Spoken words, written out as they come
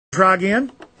Try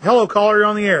again. Hello, caller. You're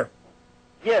on the air.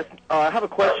 Yes, I have a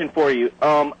question for you.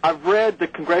 I've read the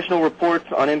congressional reports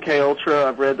on MK Ultra.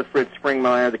 I've read the Fritz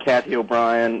Springmeier, the Kathy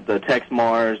O'Brien, the Tex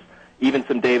Mars, even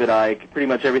some David Icke, pretty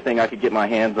much everything I could get my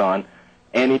hands on.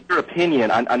 And in your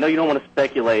opinion, I know you don't want to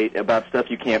speculate about stuff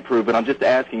you can't prove, but I'm just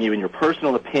asking you, in your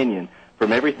personal opinion,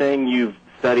 from everything you've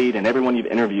studied and everyone you've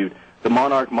interviewed, the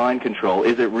monarch mind control,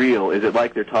 is it real? Is it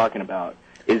like they're talking about?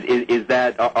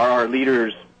 Are our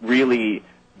leaders really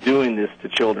doing this to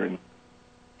children?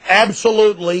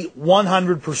 Absolutely,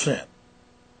 100%.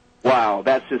 Wow,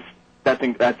 that's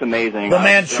amazing. The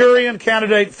Manchurian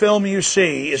Candidate film you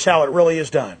see is how it really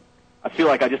is done. I feel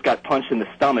like I just got punched in the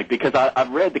stomach because I've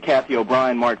read the Kathy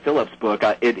O'Brien, Mark Phillips book.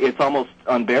 It's almost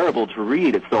unbearable to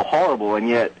read. It's so horrible, and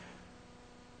yet...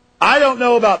 I don't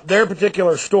know about their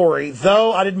particular story,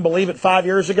 though I didn't believe it 5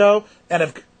 years ago, and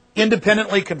have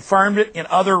independently confirmed it in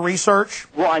other research.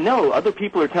 Well, I know. Other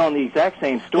people are telling the exact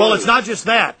same story. Well, it's not just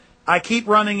that. I keep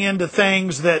running into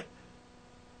things that,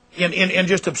 in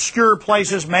just obscure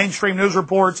places, mainstream news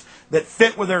reports, that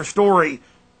fit with their story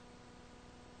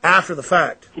after the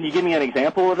fact. Can you give me an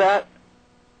example of that?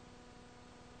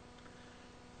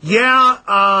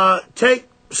 Yeah, take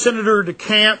Senator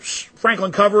DeCamp's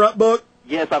Franklin cover-up book.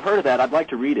 Yes, I've heard of that. I'd like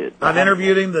to read it. I've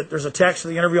interviewed him. There's a text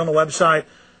of the interview on the website.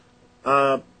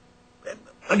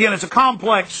 Again, it's a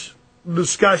complex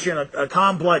discussion, a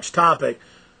complex topic.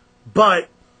 But,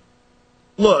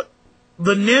 look,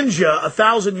 the ninja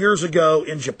 1,000 years ago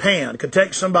in Japan could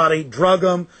take somebody, drug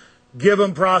them, give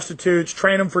them prostitutes,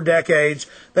 train them for decades.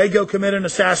 They'd go commit an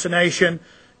assassination,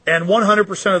 and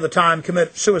 100% of the time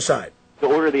commit suicide. The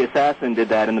Order of the Assassin did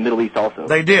that in the Middle East also.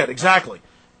 They did, exactly.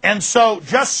 And so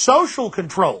just social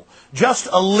control, just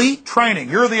elite training,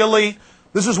 you're the elite,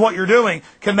 this is what you're doing,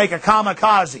 can make a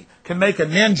kamikaze, can make a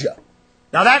ninja.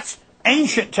 Now that's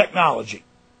ancient technology.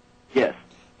 Yes.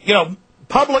 You know,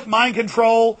 public mind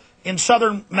control in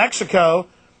southern Mexico,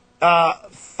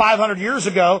 500 years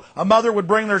ago, a mother would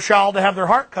bring their child to have their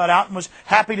heart cut out and was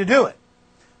happy to do it.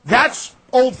 That's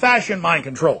old-fashioned mind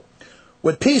control.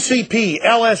 With PCP,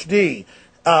 LSD,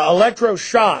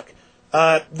 electroshock,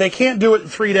 they can't do it in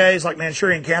 3 days like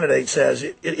Manchurian Candidate says.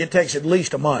 It takes at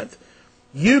least a month.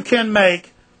 You can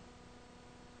make,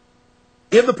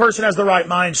 if the person has the right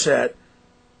mindset,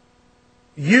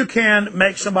 you can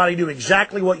make somebody do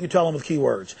exactly what you tell them with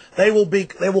keywords. They will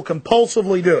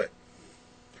compulsively do it.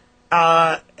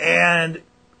 And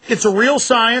it's a real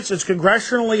science. It's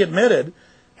congressionally admitted.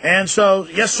 And so,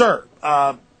 yes, sir,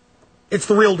 it's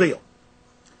the real deal.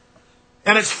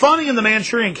 And it's funny in the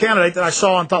Manchurian Candidate that I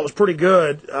saw and thought was pretty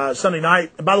good Sunday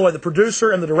night. And by the way, the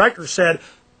producer and the director said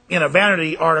in a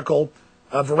Variety article,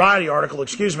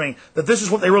 that this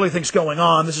is what they really think's going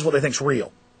on. This is what they think's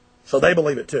real. So they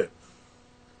believe it too.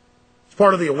 It's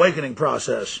part of the awakening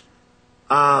process.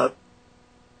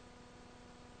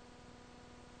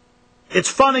 It's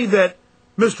funny that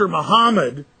Mr.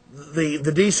 Muhammad,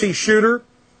 the D.C. shooter,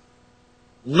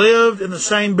 lived in the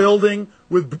same building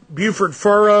with Buford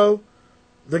Furrow,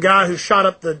 the guy who shot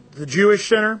up the Jewish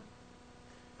Center.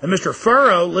 And Mr.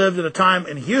 Furrow lived at a time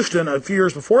in Houston a few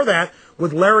years before that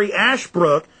with Larry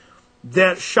Ashbrook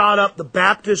that shot up the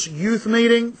Baptist youth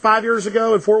meeting 5 years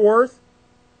ago in Fort Worth,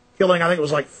 killing, I think it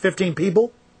was like 15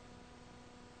 people.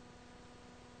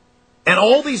 And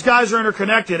all these guys are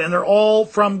interconnected, and they're all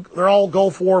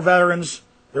Gulf War veterans.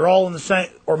 They're all in the same,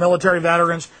 or military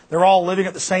veterans. They're all living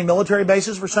at the same military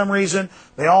bases for some reason.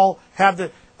 They all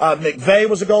have McVeigh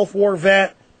was a Gulf War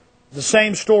vet. The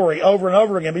same story over and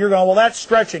over again. But you're going, well, that's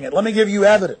stretching it. Let me give you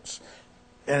evidence.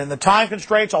 And in the time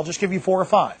constraints, I'll just give you 4 or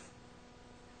 5.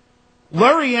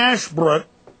 Larry Ashbrook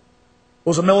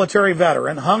was a military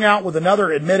veteran, hung out with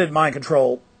another admitted mind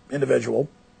control individual.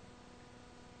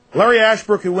 Larry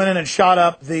Ashbrook, who went in and shot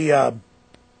up the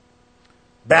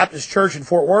Baptist church in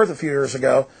Fort Worth a few years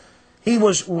ago, he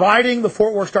was writing the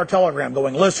Fort Worth Star-Telegram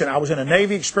going, listen, I was in a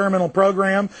Navy experimental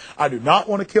program. I do not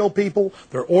want to kill people.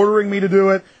 They're ordering me to do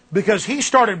it. Because he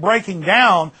started breaking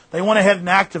down, they went ahead and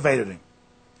activated him.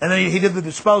 And then he did the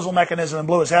disposal mechanism and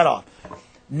blew his head off.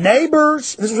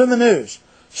 Neighbors, this was in the news,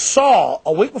 saw,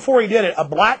 a week before he did it, a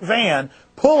black van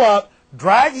pull up,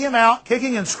 drag him out,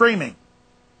 kicking and screaming.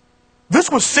 This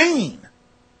was seen.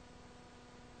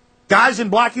 Guys in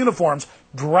black uniforms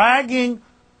dragging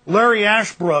Larry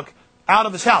Ashbrook out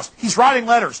of his house. He's writing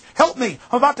letters. Help me.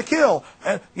 I'm about to kill.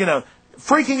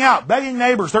 Freaking out, begging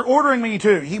neighbors. They're ordering me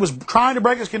to. He was trying to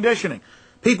break his conditioning.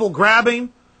 People grab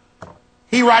him.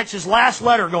 He writes his last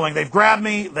letter going, they've grabbed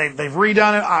me. They've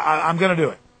redone it. I'm going to do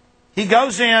it. He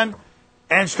goes in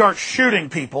and starts shooting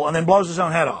people and then blows his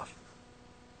own head off.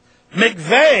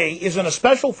 McVeigh is in a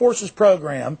special forces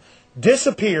program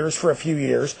disappears for a few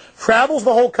years, travels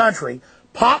the whole country,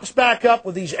 pops back up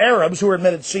with these Arabs who are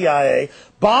admitted CIA,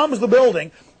 bombs the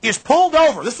building, is pulled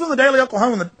over. This was in the Daily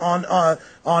Oklahoma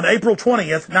on April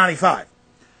 20th, 95.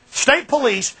 State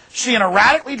police see an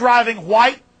erratically driving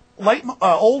white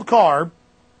old car.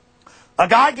 A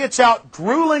guy gets out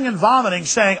drooling and vomiting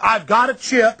saying, "I've got a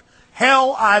chip.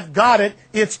 Hell, I've got it.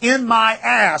 It's in my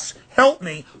ass. Help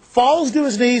me." Falls to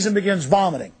his knees and begins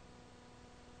vomiting.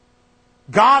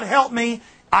 "God help me.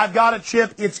 I've got a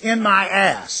chip. It's in my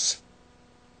ass."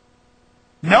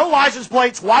 No license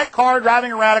plates, white car,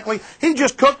 driving erratically. He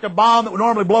just cooked a bomb that would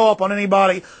normally blow up on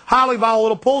anybody. Highly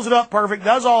volatile, pulls it up perfect,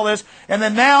 does all this. And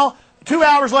then now, 2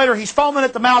 hours later, he's foaming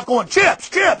at the mouth going, "Chips,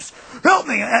 chips, help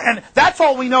me." And that's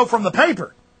all we know from the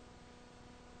paper.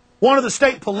 One of the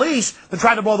state police that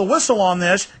tried to blow the whistle on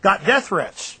this got death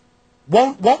threats.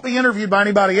 Won't be interviewed by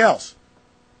anybody else.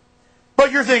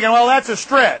 But you're thinking, well, that's a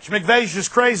stretch. McVeigh's just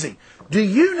crazy. Do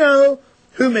you know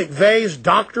who McVeigh's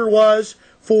doctor was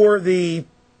for the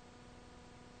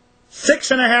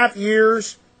 6.5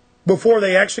 years before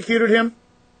they executed him?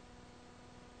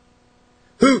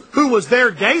 Who was there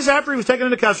days after he was taken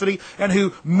into custody and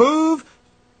who moved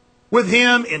with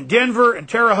him in Denver and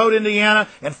Terre Haute, Indiana,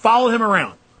 and followed him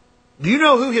around? Do you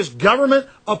know who his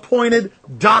government-appointed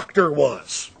doctor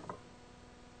was?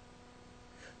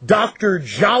 Dr.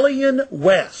 Jolyon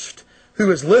West,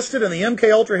 who is listed in the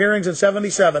MK Ultra hearings in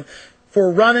 77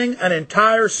 for running an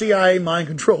entire CIA mind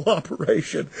control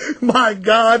operation. My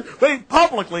God, they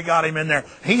publicly got him in there.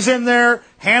 He's in there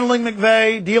handling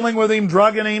McVeigh, dealing with him,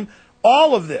 drugging him,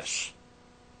 all of this,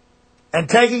 and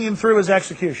taking him through his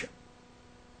execution.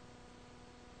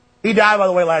 He died, by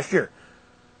the way, last year.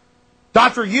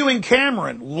 Dr. Ewing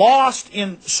Cameron lost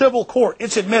in civil court.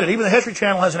 It's admitted. Even the History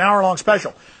Channel has an hour-long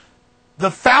special.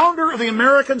 The founder of the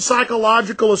American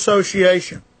Psychological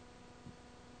Association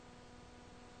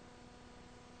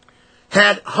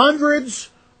had hundreds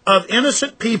of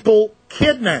innocent people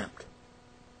kidnapped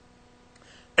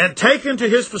and taken to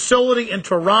his facility in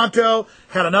Toronto,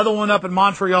 had another one up in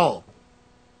Montreal.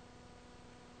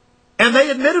 And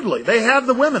they admittedly, they have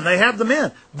the women, they have the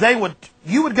men.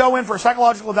 You would go in for a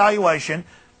psychological evaluation,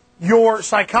 your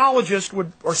psychologist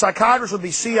or psychiatrist would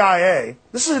be CIA.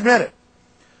 This is admitted.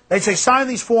 They'd say, "Sign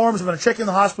these forms, I'm going to check you in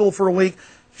the hospital for a week."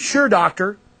 "Sure,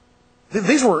 doctor."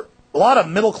 These were a lot of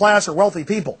middle class or wealthy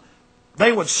people.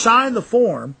 They would sign the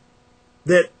form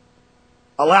that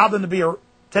allowed them to be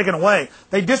taken away.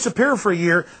 They'd disappear for a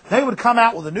year. They would come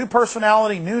out with a new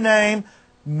personality, new name,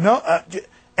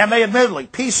 and they admittedly,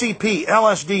 PCP,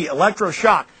 LSD,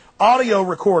 electroshock, audio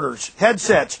recorders,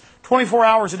 headsets, 24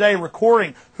 hours a day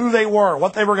recording who they were,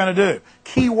 what they were going to do,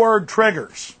 keyword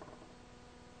triggers.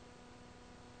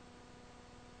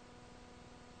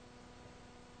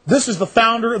 This is the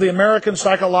founder of the American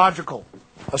Psychological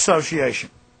Association.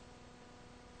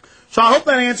 So I hope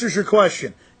that answers your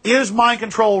question. Is mind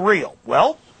control real?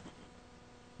 Well,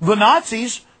 the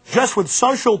Nazis, just with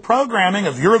social programming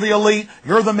of "you're the elite,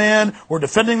 you're the men, we're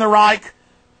defending the Reich,"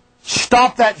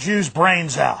 stop that Jew's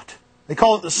brains out. They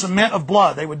call it the cement of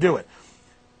blood. They would do it.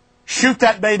 Shoot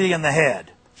that baby in the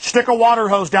head. Stick a water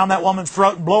hose down that woman's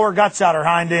throat and blow her guts out her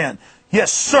hind end.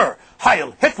 "Yes, sir.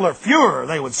 Heil Hitler Führer,"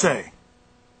 they would say.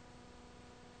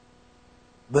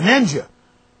 The ninja,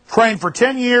 train for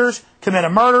 10 years, commit a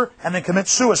murder, and then commit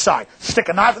suicide. Stick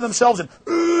a knife in themselves and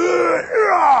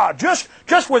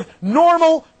just with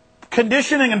normal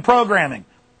conditioning and programming.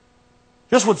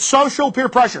 Just with social peer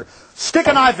pressure. Stick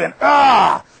a knife in.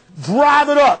 Drive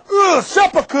it up.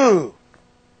 Seppuku.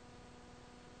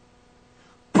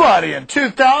 But in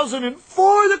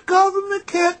 2004, the government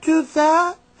can't do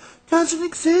that. Doesn't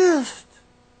exist.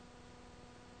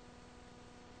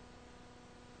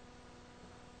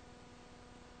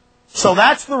 So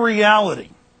that's the reality.